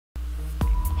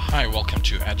Hi, welcome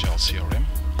to Agile CRM.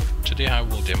 Today I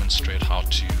will demonstrate how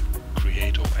to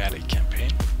create or add a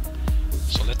campaign.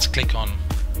 So let's click on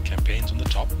campaigns on the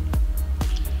top.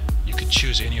 You could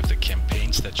choose any of the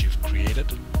campaigns that you've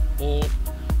created, or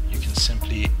you can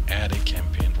simply add a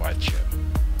campaign right here.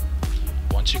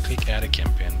 Once you click add a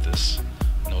campaign, this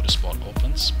notice board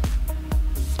opens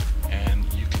and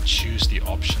you can choose the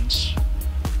options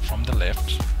from the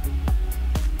left.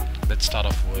 Let's start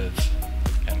off with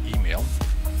an email.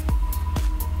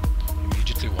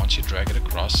 Immediately once you drag it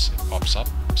across, it pops up,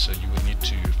 so you will need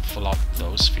to fill out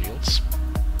those fields.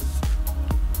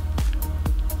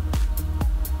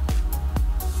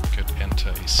 You could enter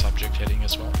a subject heading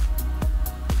as well.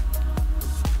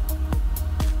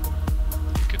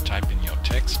 You could type in your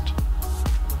text,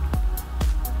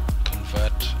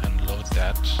 convert and load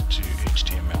that to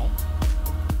HTML.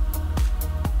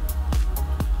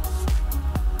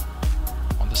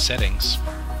 On the settings,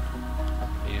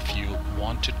 if you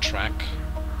want to track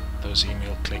those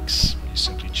email clicks, you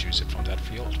simply choose it from that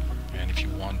field. And if you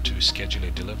want to schedule a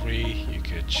delivery, you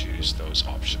could choose those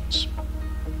options.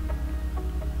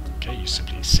 Okay, you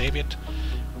simply save it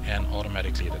and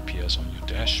automatically it appears on your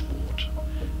dashboard.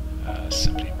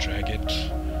 Simply drag it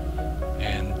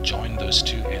and join those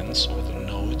two ends or the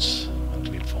nodes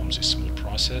until it forms a smooth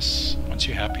process. Once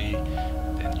you're happy,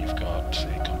 then you've got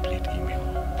a complete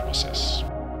email process.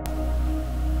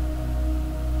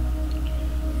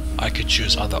 I could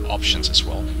choose other options as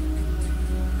well.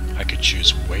 I could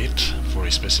choose wait for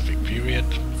a specific period,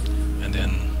 and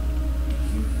then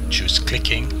choose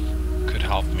clicking. Could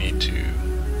help me to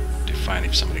define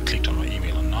if somebody clicked on my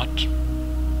email or not.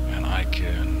 And I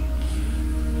can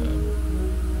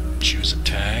choose a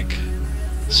tag.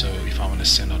 So if I want to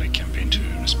send out a campaign to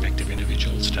respective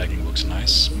individuals, tagging looks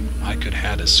nice. I could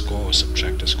add a score or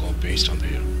subtract a score based on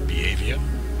their behavior.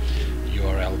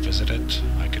 URL visited,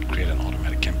 I could create an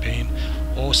automatic campaign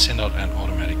or send out an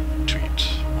automatic tweet.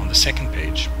 On the second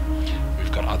page,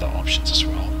 we've got other options as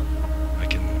well. I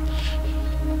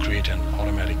can create an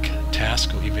automatic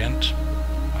task or event.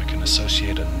 I can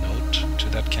associate a note to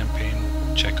that campaign,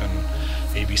 check on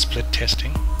A/B split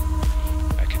testing.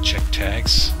 I could check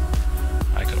tags.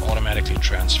 I could automatically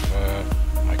transfer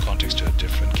my context to a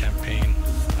different campaign.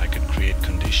 I could create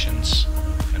conditions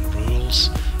and rules,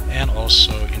 and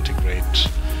also integrate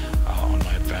on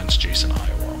my advanced JSON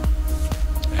IOL.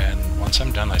 And once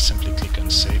I'm done, I simply click on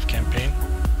Save Campaign,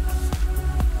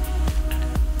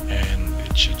 and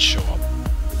it should show up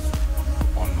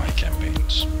on my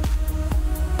campaigns.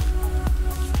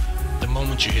 The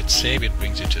moment you hit Save, it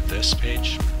brings you to this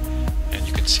page, and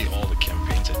you can see all the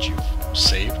campaigns that you've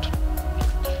saved.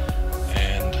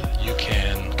 And you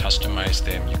can customize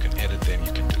them, you can edit them,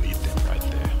 you can delete them right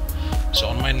there. So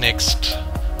on my next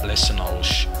lesson, I will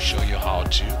show you how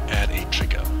to